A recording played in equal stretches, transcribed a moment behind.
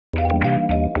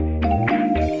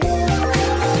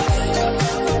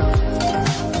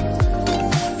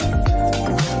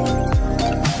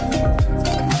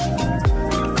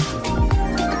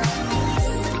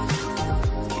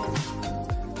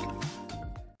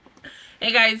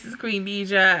Hey guys, it's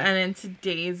Queendija, and in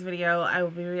today's video, I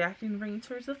will be reacting to bring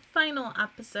towards the final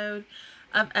episode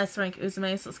of S Rank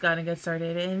Musume. So let's go ahead and get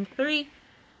started in 3,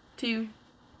 2,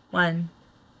 1,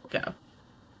 go.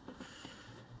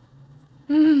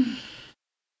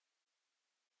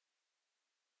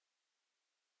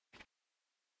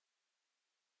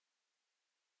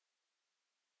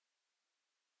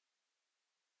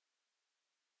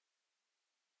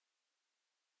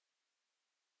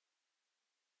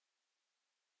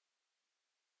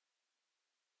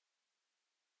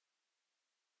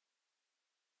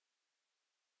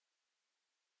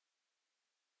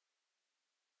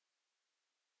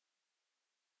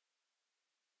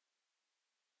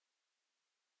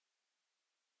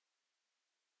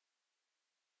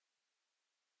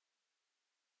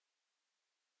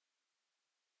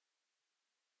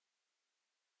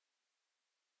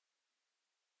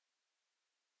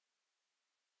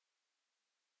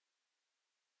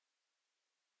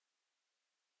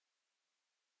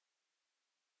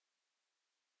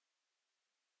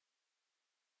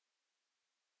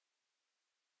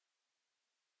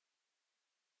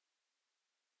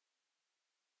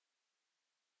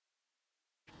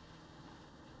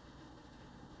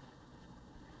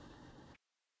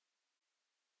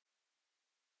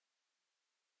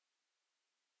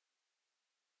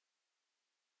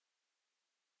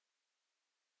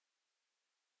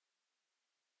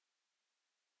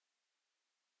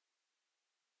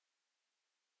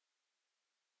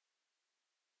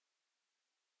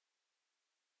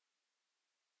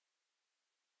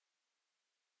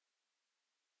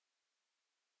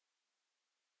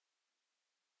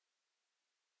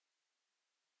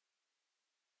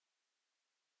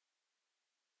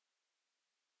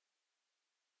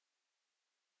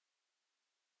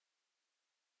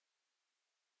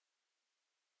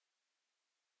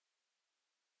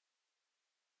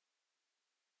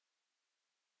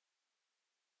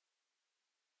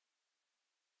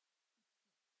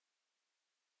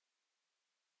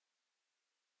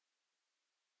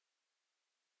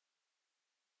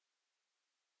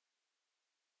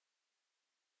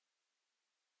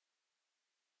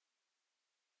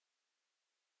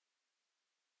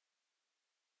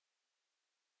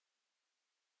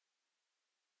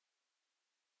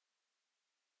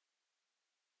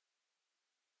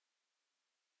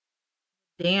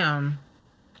 Damn.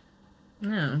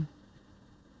 No.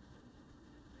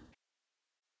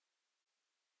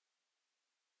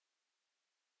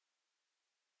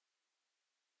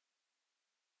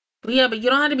 Yeah, but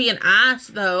you don't have to be an ass,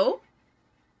 though.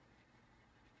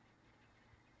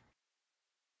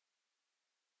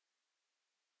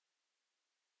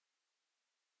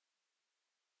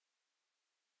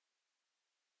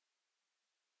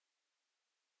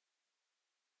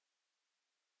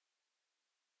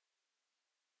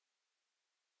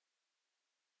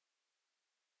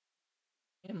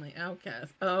 Family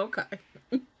outcast. Oh, okay.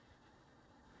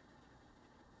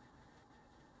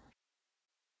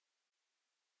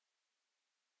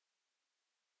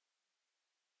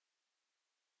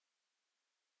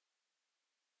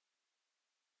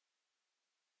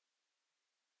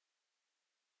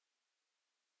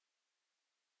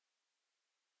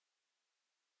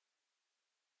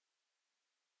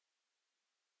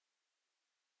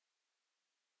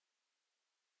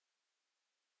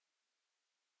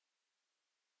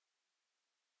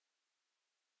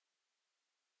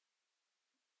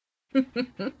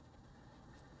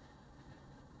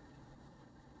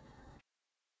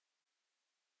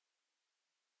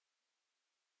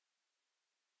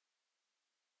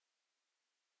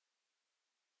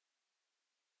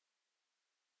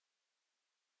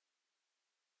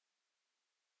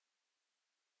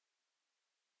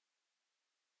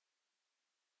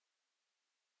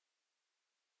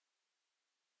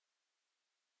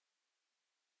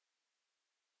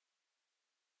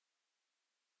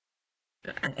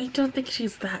 I don't think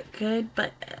she's that good,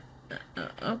 but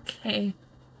okay.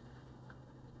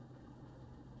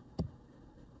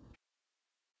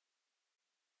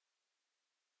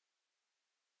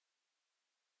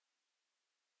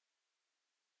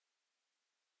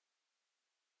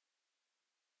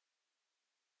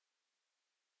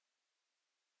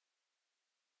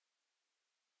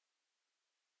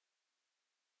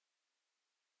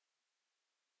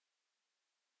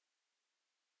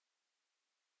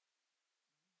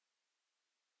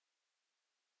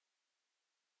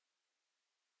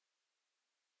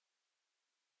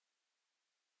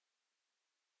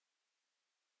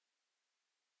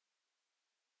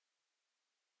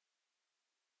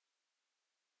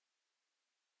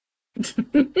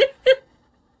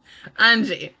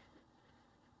 Angie.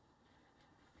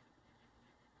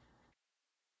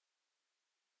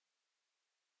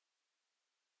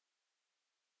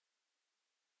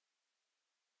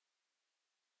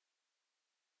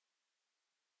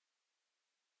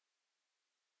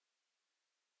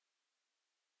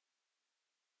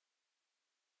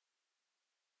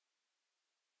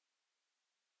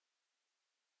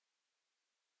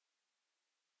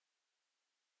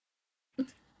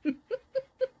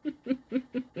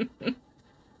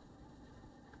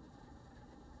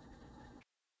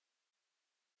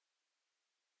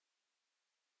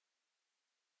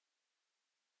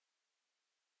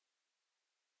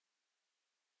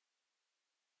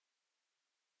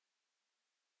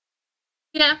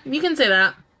 Yeah, you can say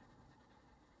that.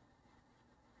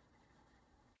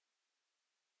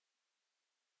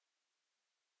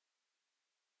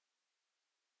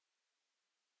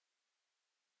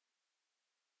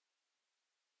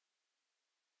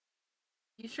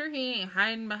 You sure he ain't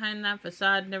hiding behind that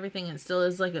facade and everything and still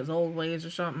is like his old ways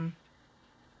or something?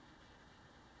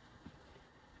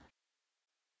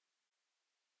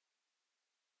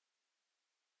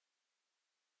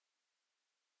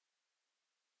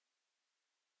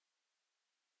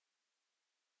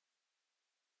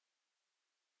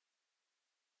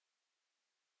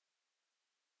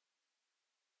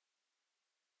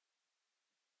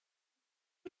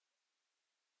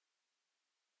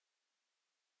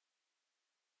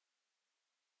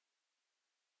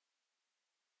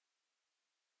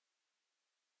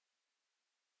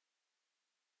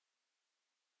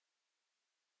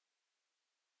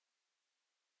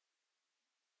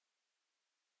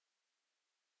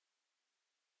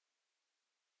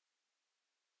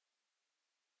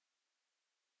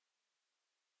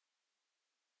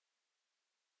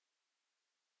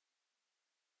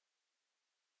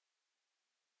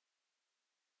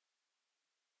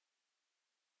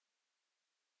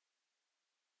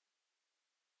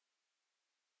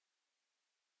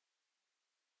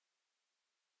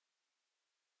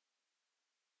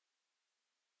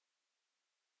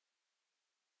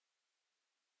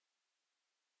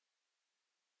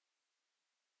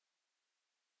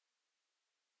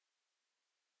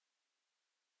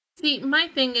 See, my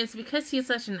thing is because he's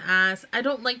such an ass, I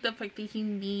don't like the fact that he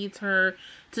needs her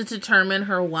to determine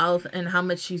her wealth and how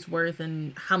much she's worth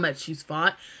and how much she's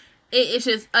fought. It's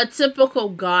just a typical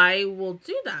guy will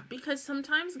do that because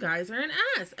sometimes guys are an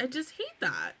ass. I just hate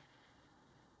that.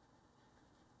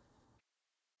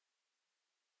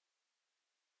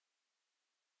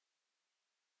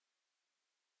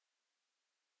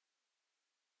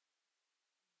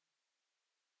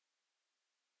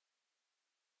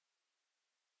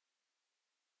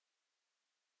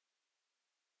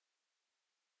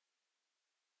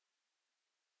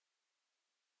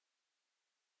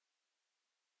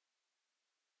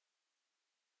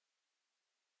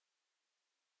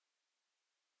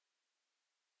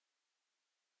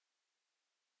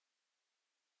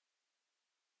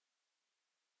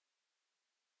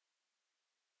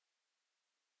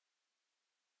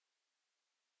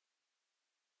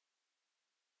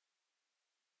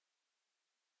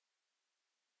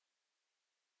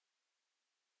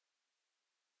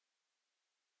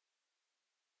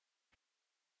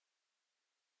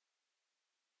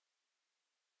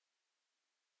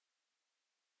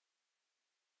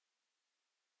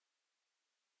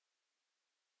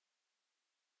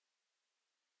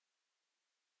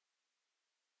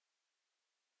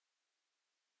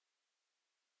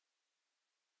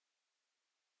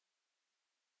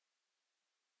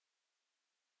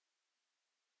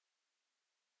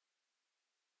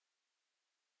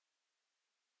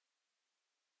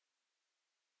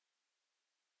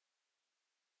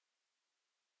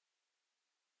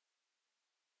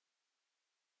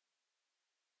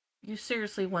 You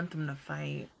seriously want them to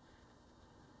fight.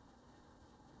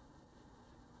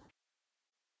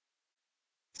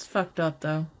 It's fucked up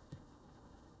though.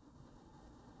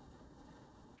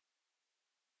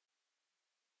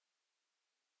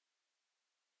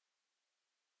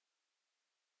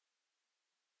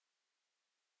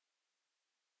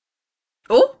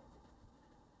 Oh,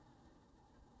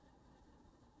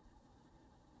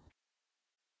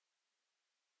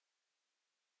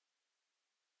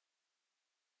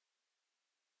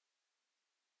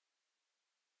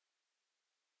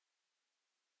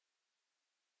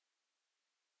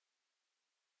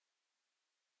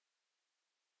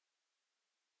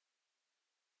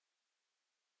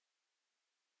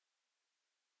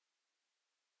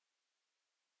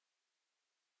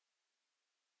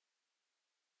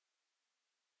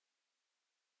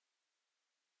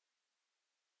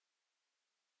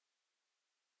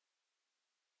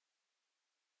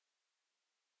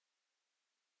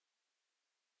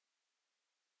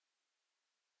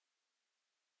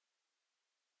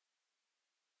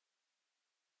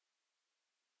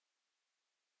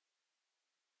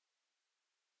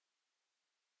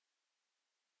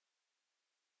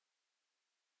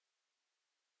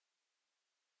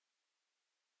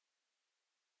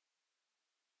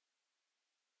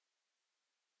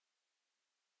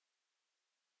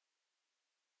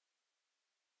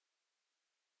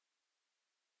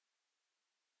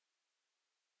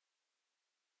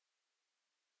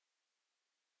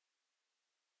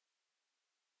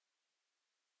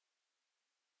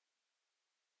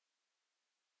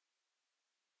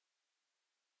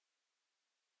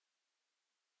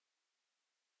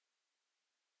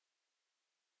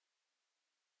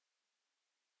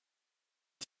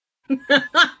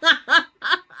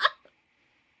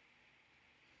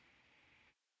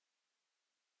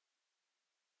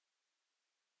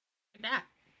 That.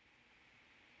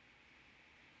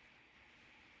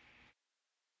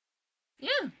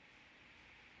 Yeah.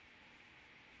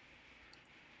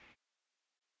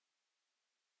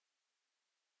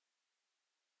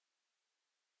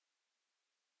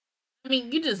 I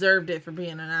mean, you deserved it for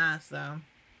being an ass, though.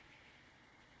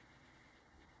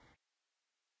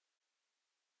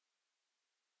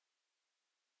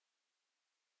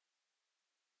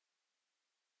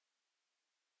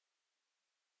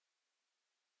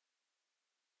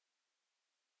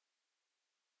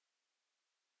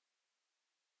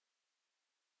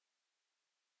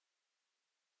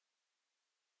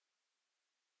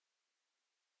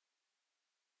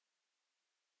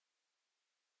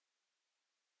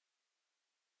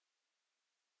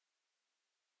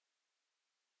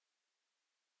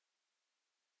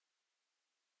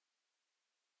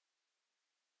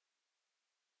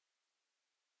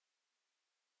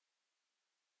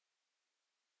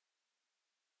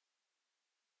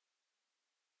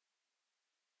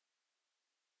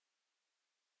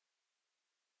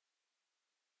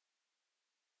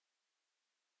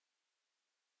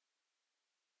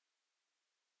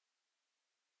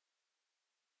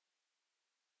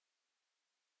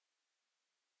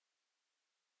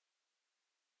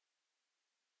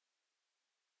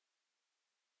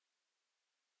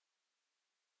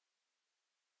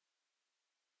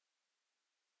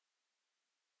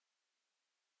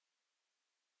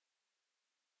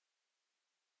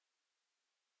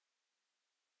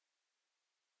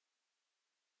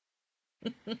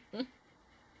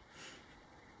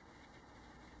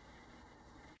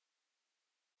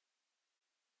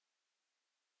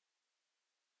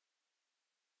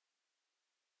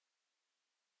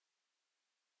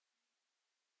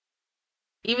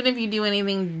 Even if you do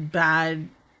anything bad,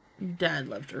 Dad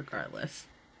loved regardless.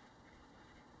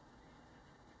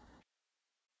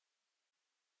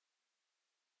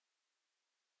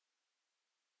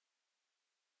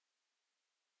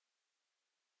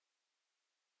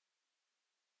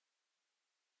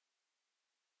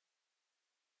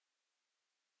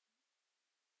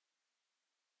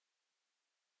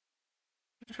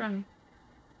 I'm trying.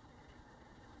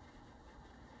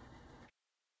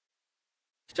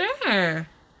 Sure.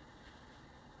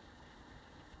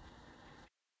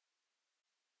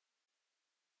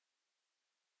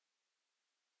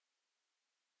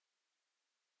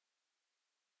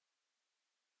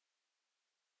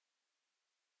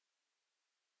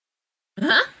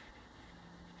 Huh?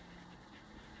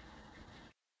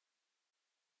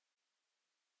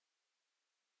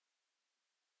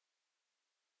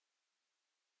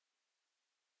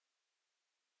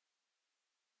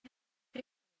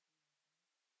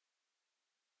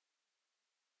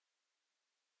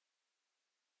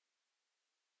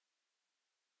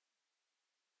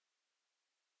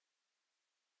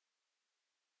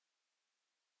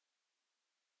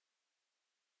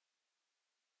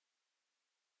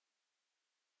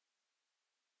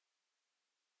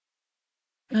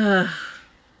 Ugh.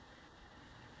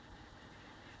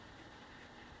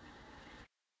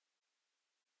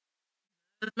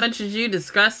 As much as you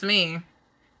disgust me.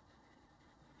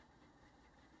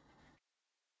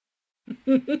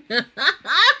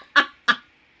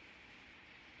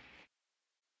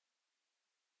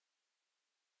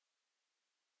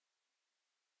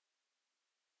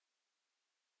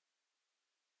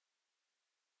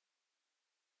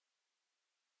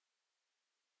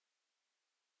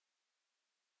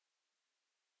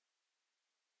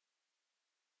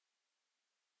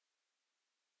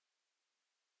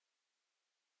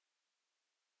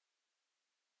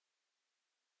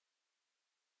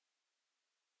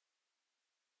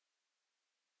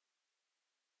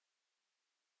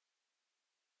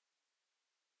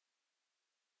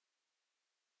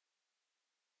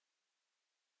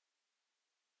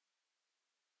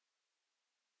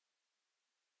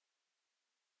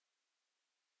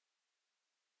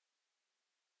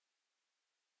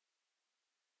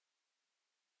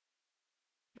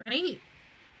 Right?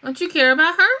 Don't you care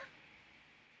about her?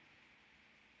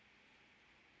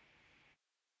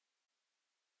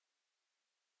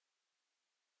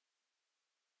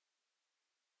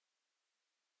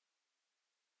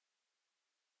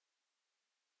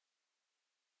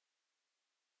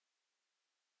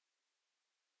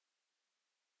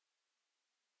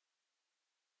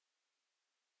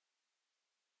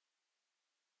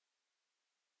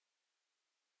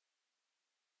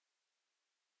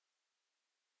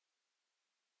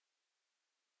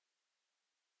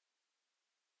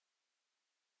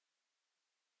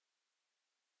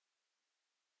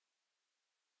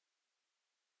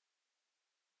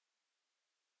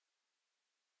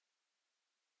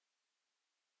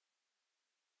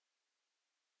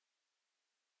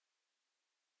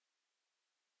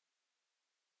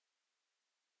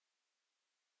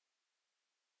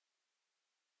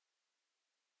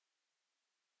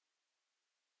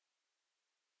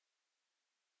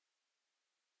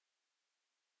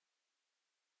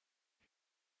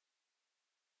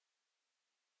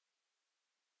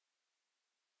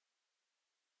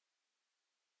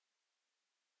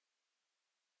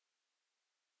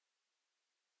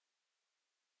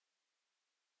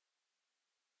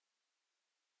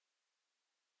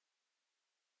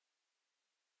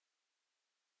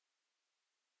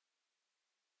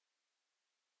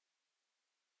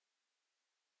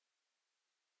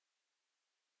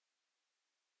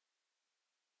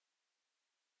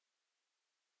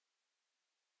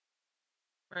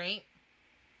 Right?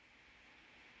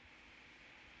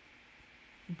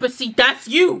 But see, that's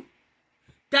you!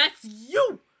 That's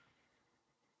you!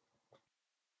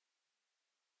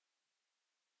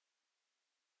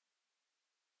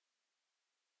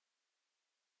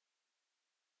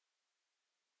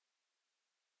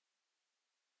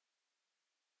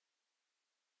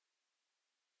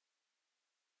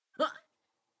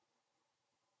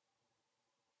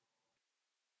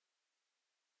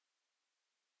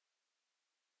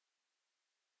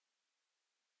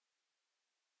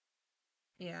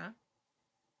 Yeah.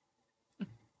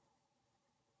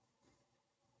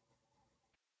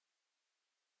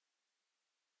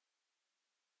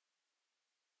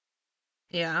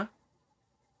 Yeah.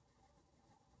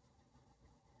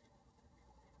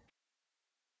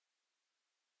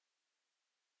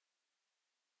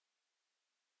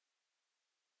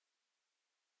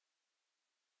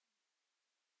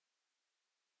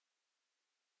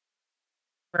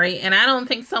 Right? And I don't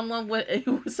think someone would,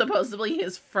 who was supposedly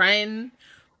his friend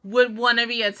would want to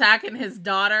be attacking his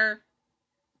daughter.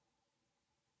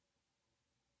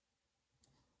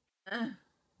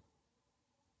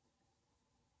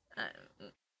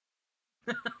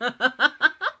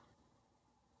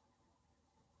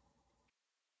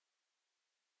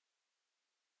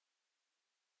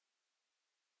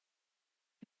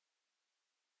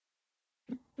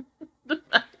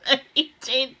 He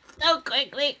changed so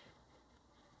quickly.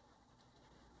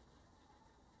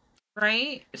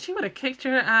 Right? She would have kicked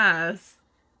your ass.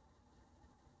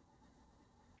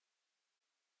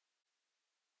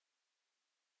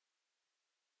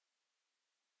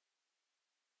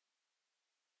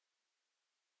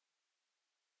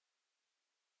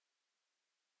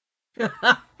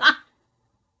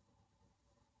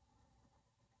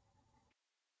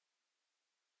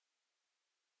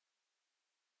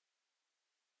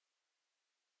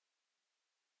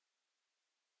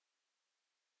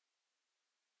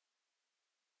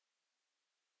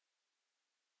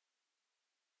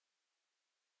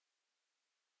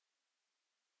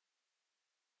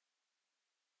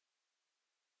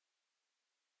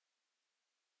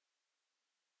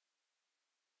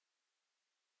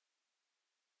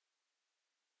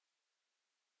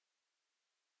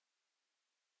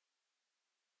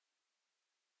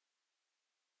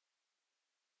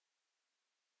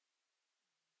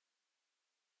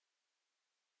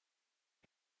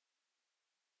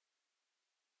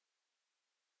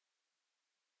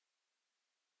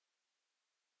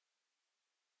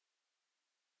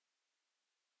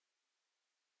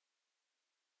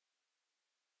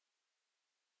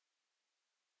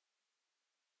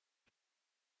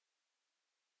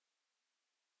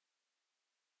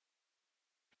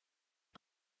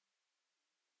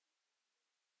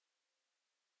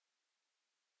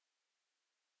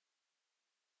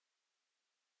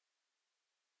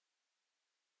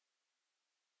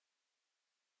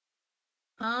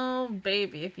 Oh,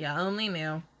 baby, if you only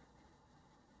knew.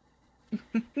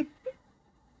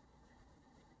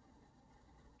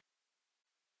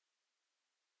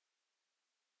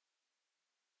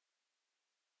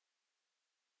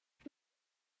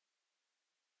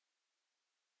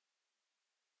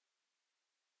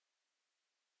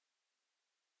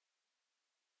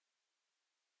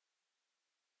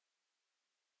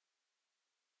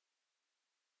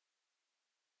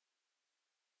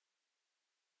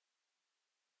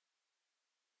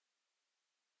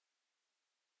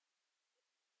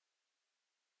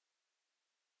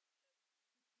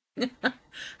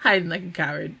 Hiding like a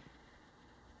coward.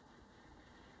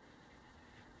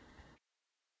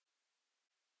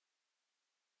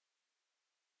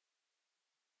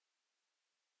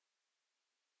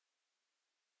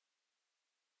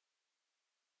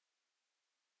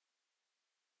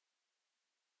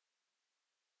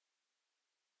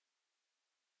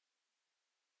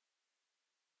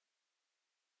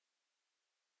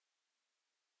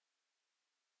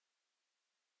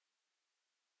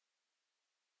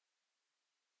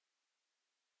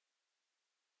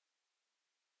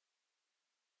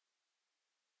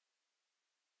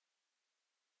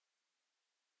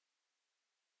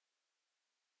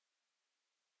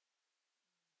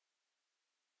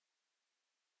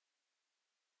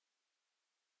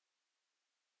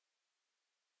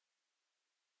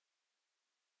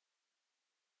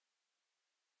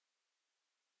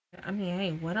 I mean,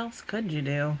 hey, what else could you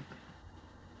do?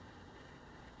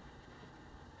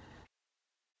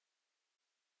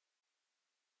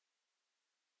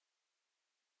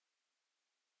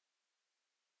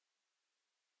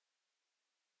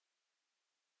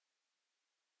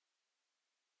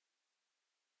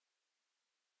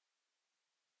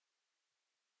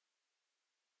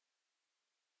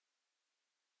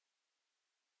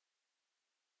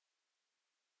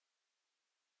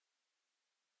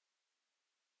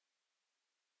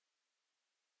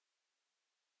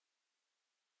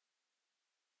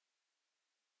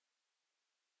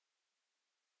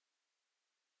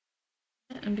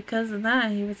 And because of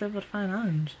that, he was able to find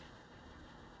Anj.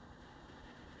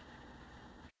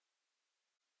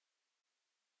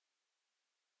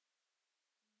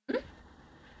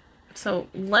 So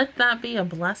let that be a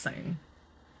blessing.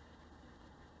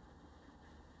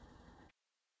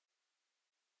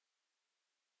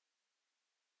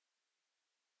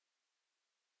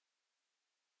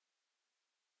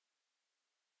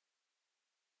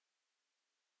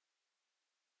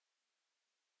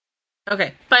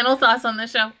 Okay, final thoughts on the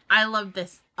show. I love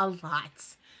this a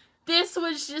lot. This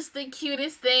was just the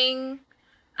cutest thing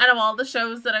out of all the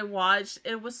shows that I watched.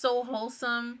 It was so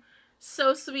wholesome,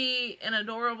 so sweet and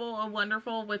adorable and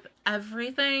wonderful with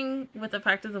everything, with the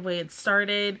fact of the way it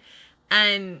started,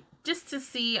 and just to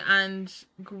see and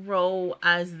grow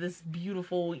as this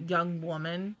beautiful young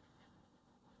woman.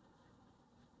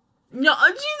 No,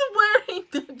 she's wearing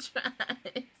the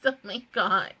dress. Oh my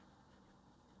god.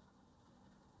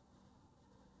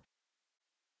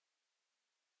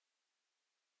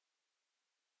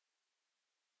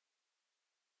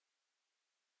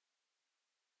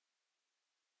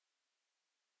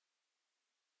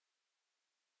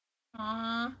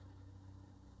 Aww.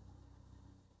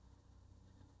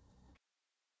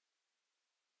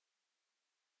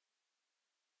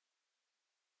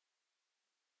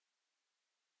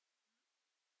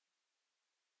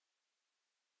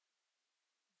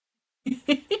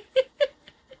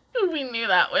 We knew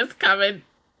that was coming.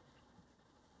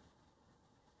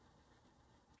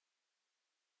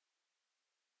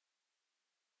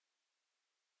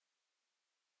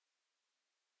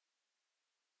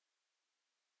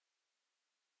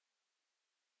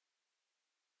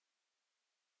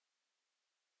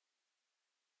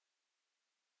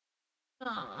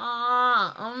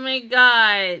 Aww. Oh my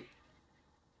god.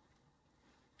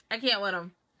 I can't win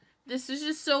him. This is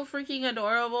just so freaking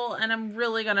adorable, and I'm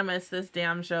really gonna miss this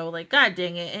damn show. Like, god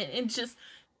dang it. And just,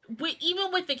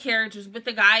 even with the characters, with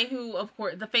the guy who, of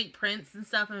course, the fake prince and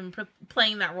stuff, and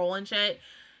playing that role and shit,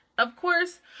 of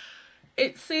course,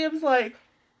 it seems like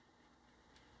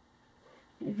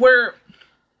we're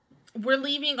we're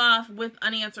leaving off with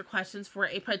unanswered questions for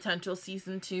a potential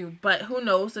season 2, but who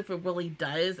knows if it really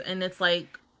does. And it's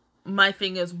like, my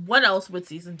thing is, what else would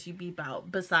season 2 be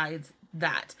about besides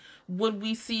that? Would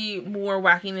we see more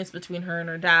wackiness between her and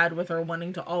her dad, with her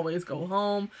wanting to always go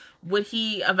home? Would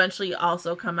he eventually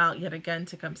also come out yet again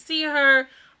to come see her?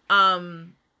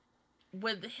 um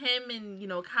with him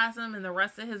and, Kasim and the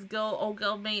rest of his old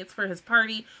guild mates for his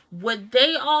party, would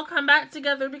they all come back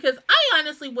together? Because I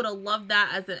honestly would have loved that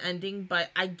as an ending,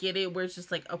 but I get it where it's just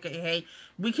like, okay, hey,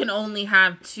 we can only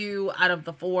have 2 out of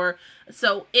the 4.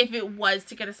 So if it was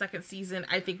to get a second season,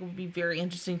 I think it would be very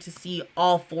interesting to see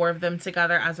all 4 of them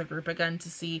together as a group again, to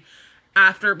see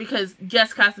after, because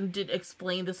yes, Kasim did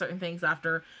explain the certain things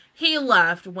after he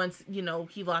left, once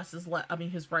he lost his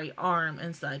right arm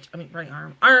and such.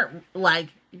 Leg,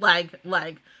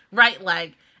 right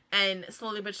leg, and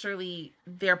slowly but surely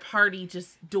their party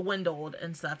just dwindled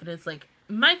and stuff. And it's like,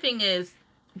 my thing is,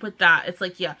 with that, it's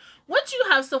like, yeah, once you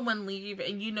have someone leave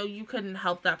and you couldn't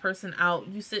help that person out,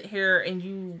 you sit here and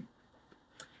you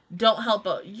don't help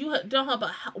but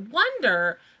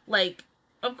wonder, like,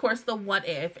 of course, the what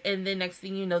if. And then next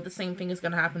thing you know, the same thing is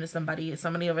going to happen to somebody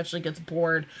eventually gets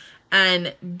bored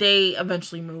and they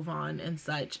eventually move on and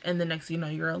such, and the next thing you know,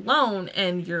 you're alone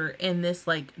and you're in this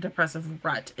like depressive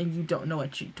rut and you don't know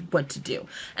what to do.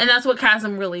 And that's what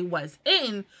Chasm really was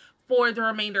in for the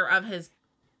remainder of his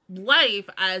life,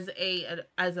 as a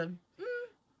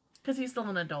because he's still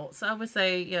an adult. So I would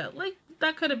say, yeah, like,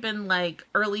 that could have been like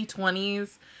early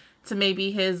 20s to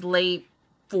maybe his late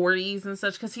 40s and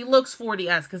such, because he looks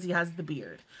 40s because he has the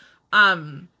beard.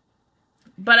 Um,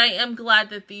 but I am glad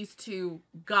that these two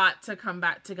got to come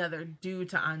back together due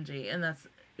to Anji, and that's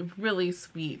really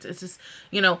sweet. It's just,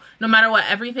 no matter what,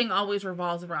 everything always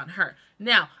revolves around her.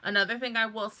 Now, another thing I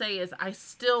will say is, I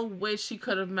still wish she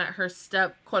could have met her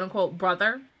quote unquote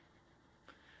brother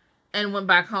and went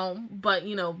back home. But,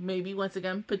 maybe once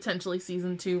again, potentially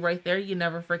season 2 right there. You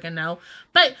never freaking know.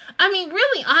 But, I mean,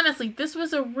 really, honestly, this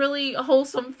was a really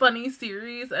wholesome, funny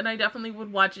series. And I definitely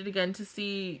would watch it again to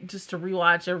see, just to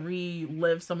rewatch and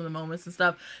relive some of the moments and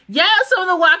stuff. Yeah, some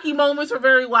of the wacky moments were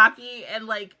very wacky and,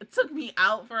 like, it took me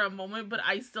out for a moment, but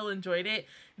I still enjoyed it.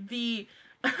 The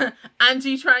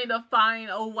Angie trying to find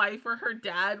a wife for her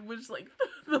dad was like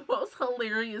the most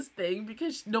hilarious thing,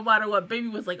 because no matter what, baby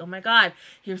was like, oh my god,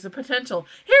 here's a potential,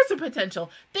 there's a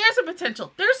potential,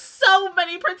 there's so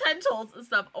many potentials and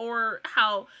stuff. Or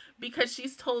how, because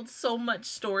she's told so much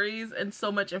stories and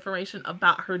so much information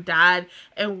about her dad,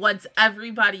 and once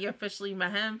everybody officially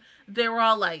met him, they were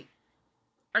all like,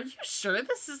 are you sure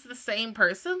this is the same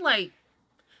person? Like,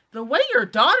 the way your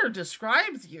daughter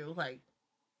describes you, like,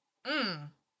 that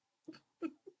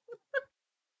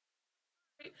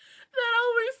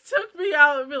always took me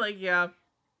out and be like, yeah,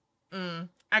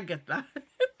 I get that.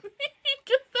 He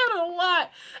gets that a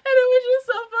lot. And it was just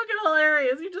so fucking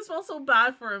hilarious. You just felt so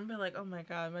bad for him. Be like, oh my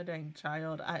god, my dang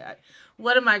child.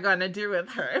 What am I gonna do with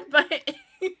her? But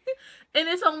and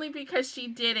it's only because she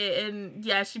did it, and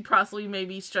yeah, she possibly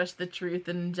maybe stretched the truth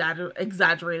and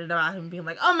exaggerated about him being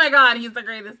like, oh my god, he's the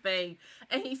greatest thing.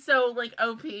 And he's so like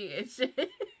OP and shit.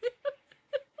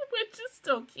 Which is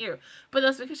still cute. But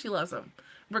that's because she loves him.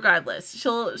 Regardless.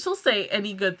 She'll say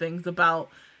any good things about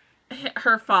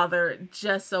her father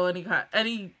just so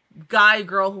any guy,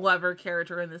 girl, whoever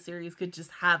character in the series could just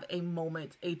have a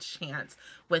moment, a chance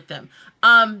with them.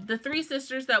 The three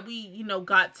sisters that we,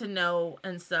 got to know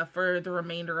and stuff for the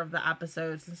remainder of the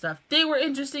episodes and stuff, they were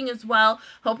interesting as well.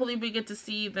 Hopefully we get to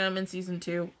see them in season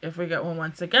 2 if we get one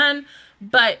once again.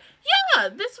 But yeah,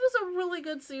 this was a really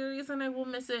good series and I will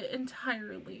miss it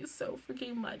entirely so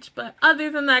freaking much. But other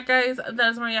than that, guys,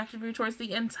 that is my reaction view towards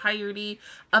the entirety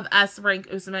of S Rank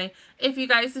Musume. If you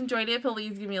guys enjoyed it,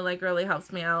 please give me a like. It really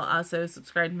helps me out. Also,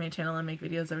 subscribe to my channel and make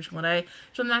videos every single day.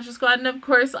 Join the Natural Squad. And of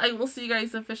course, I will see you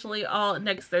guys officially all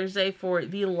next Thursday for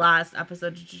the last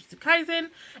episode of Jujutsu Kaisen.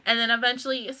 And then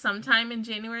eventually sometime in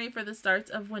January for the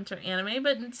start of winter anime.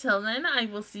 But until then, I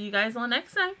will see you guys all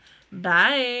next time.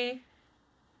 Bye!